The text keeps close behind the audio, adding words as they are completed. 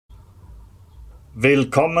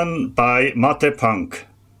Willkommen bei Mathepunk.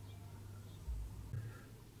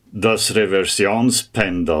 Das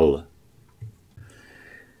Reversionspendel.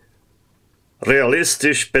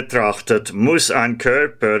 Realistisch betrachtet muss ein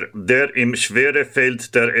Körper, der im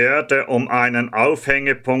Schwerefeld der Erde um einen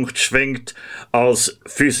Aufhängepunkt schwingt, als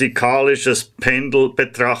physikalisches Pendel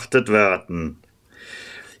betrachtet werden.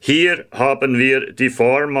 Hier haben wir die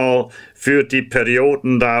Formel für die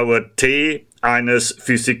Periodendauer t eines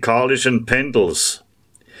physikalischen Pendels.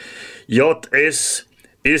 Js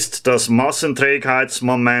ist das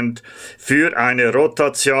Massenträgheitsmoment für eine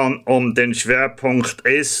Rotation um den Schwerpunkt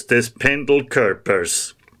S des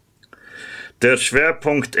Pendelkörpers. Der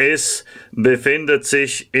Schwerpunkt S befindet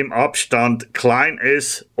sich im Abstand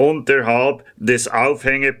s unterhalb des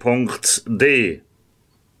Aufhängepunkts D.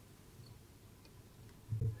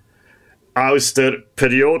 Aus der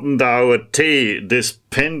Periodendauer t des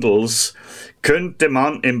Pendels könnte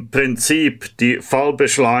man im Prinzip die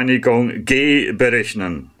Fallbeschleunigung g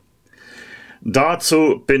berechnen.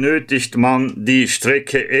 Dazu benötigt man die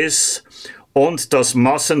Strecke S und das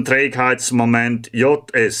Massenträgheitsmoment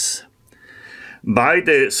Js.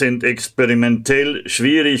 Beide sind experimentell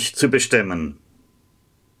schwierig zu bestimmen.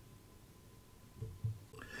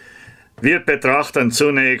 Wir betrachten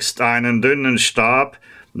zunächst einen dünnen Stab,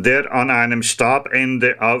 der an einem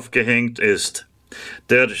Stabende aufgehängt ist.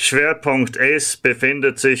 Der Schwerpunkt S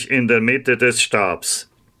befindet sich in der Mitte des Stabs.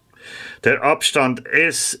 Der Abstand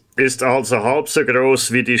S ist also halb so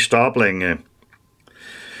groß wie die Stablänge.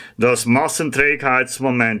 Das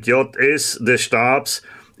Massenträgheitsmoment Js des Stabs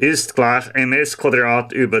ist gleich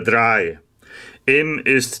ms² über 3. M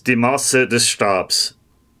ist die Masse des Stabs.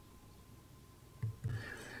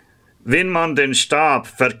 Wenn man den Stab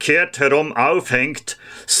verkehrt herum aufhängt,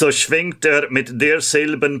 so schwingt er mit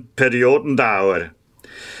derselben Periodendauer.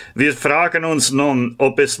 Wir fragen uns nun,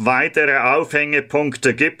 ob es weitere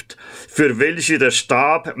Aufhängepunkte gibt, für welche der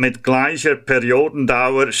Stab mit gleicher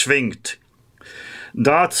Periodendauer schwingt.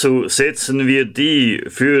 Dazu setzen wir die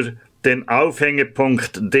für den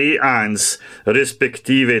Aufhängepunkt D1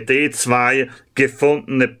 respektive D2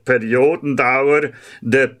 gefundene Periodendauer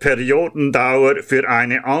der Periodendauer für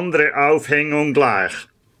eine andere Aufhängung gleich.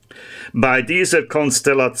 Bei dieser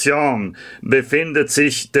Konstellation befindet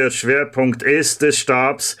sich der Schwerpunkt S des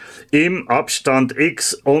Stabs im Abstand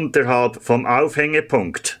x unterhalb vom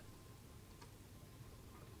Aufhängepunkt.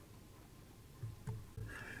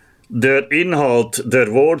 Der Inhalt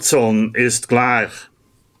der Wurzeln ist gleich.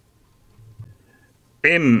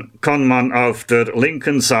 M kann man auf der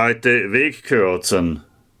linken Seite wegkürzen.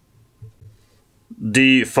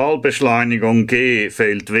 Die Fallbeschleunigung g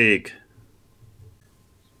fällt weg.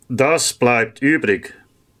 Das bleibt übrig.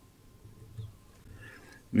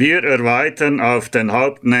 Wir erweitern auf den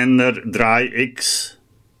Hauptnenner 3x.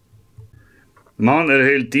 Man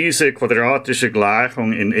erhält diese quadratische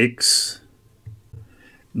Gleichung in x.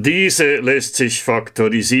 Diese lässt sich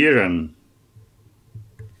faktorisieren.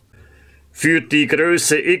 Für die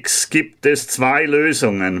Größe x gibt es zwei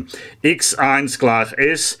Lösungen, x1 gleich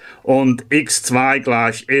s und x2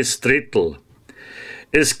 gleich s Drittel.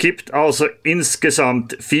 Es gibt also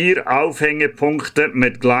insgesamt 4 Aufhängepunkte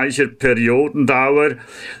mit gleicher Periodendauer,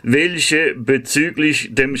 welche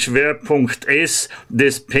bezüglich dem Schwerpunkt S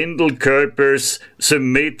des Pendelkörpers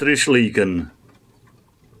symmetrisch liegen.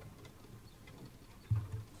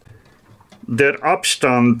 Der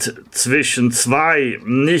Abstand zwischen zwei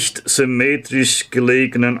nicht symmetrisch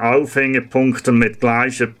gelegenen Aufhängepunkten mit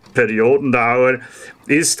gleicher Periodendauer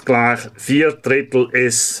ist gleich 4/3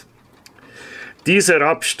 s. Dieser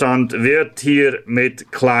Abstand wird hier mit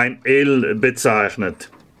l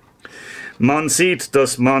bezeichnet. Man sieht,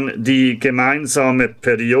 dass man die gemeinsame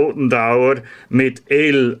Periodendauer mit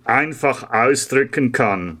L einfach ausdrücken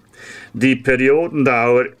kann. Die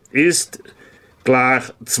Periodendauer ist gleich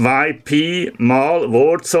 2π mal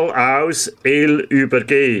Wurzel aus L über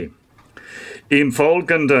g. Im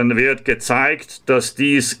Folgenden wird gezeigt, dass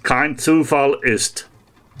dies kein Zufall ist.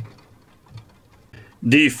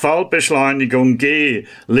 Die Fallbeschleunigung g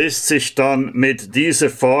lässt sich dann mit dieser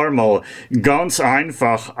Formel ganz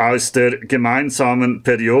einfach aus der gemeinsamen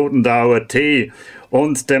Periodendauer t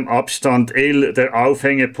und dem Abstand L der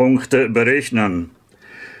Aufhängepunkte berechnen.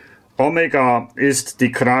 Omega ist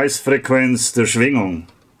die Kreisfrequenz der Schwingung.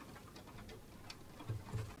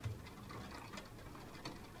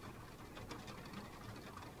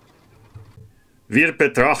 Wir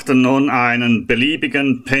betrachten nun einen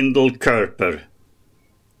beliebigen Pendelkörper.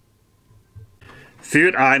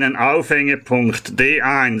 Für einen Aufhängepunkt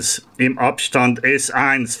D1 im Abstand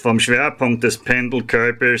S1 vom Schwerpunkt des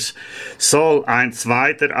Pendelkörpers soll ein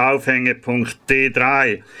zweiter Aufhängepunkt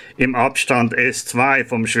D3 im Abstand S2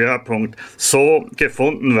 vom Schwerpunkt so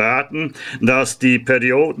gefunden werden, dass die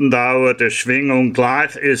Periodendauer der Schwingung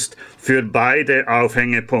gleich ist für beide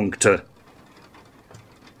Aufhängepunkte.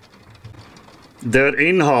 Der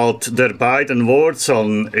Inhalt der beiden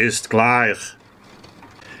Wurzeln ist gleich.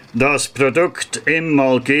 Das Produkt M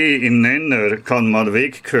mal G im Nenner kann man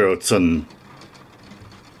wegkürzen.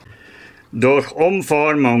 Durch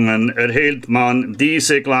Umformungen erhält man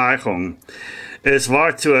diese Gleichung. Es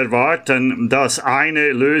war zu erwarten, dass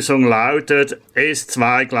eine Lösung lautet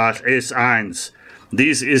S2 gleich S1.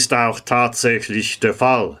 Dies ist auch tatsächlich der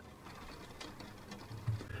Fall.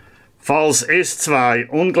 Falls S2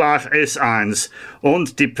 ungleich S1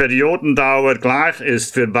 und die Periodendauer gleich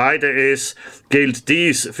ist für beide S, gilt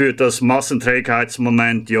dies für das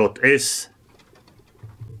Massenträgheitsmoment Js.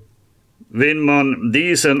 Wenn man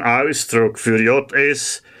diesen Ausdruck für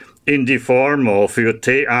Js in die Formel für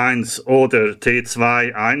T1 oder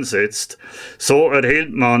T2 einsetzt, so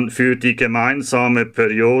erhält man für die gemeinsame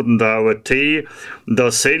Periodendauer T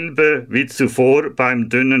dasselbe wie zuvor beim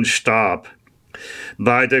dünnen Stab.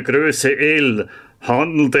 Bei der Größe L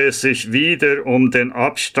handelt es sich wieder um den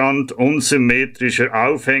Abstand unsymmetrischer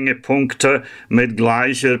Aufhängepunkte mit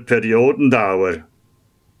gleicher Periodendauer.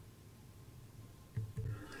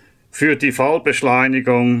 Für die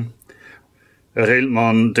Fallbeschleunigung erhält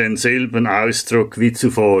man denselben Ausdruck wie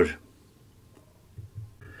zuvor.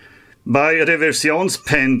 Bei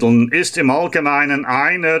Reversionspendeln ist im Allgemeinen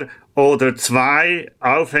einer oder zwei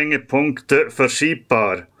Aufhängepunkte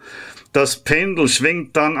verschiebbar. Das Pendel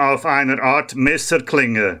schwingt dann auf einer Art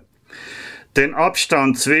Messerklinge. Den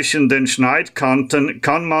Abstand zwischen den Schneidkanten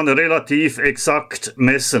kann man relativ exakt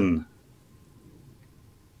messen.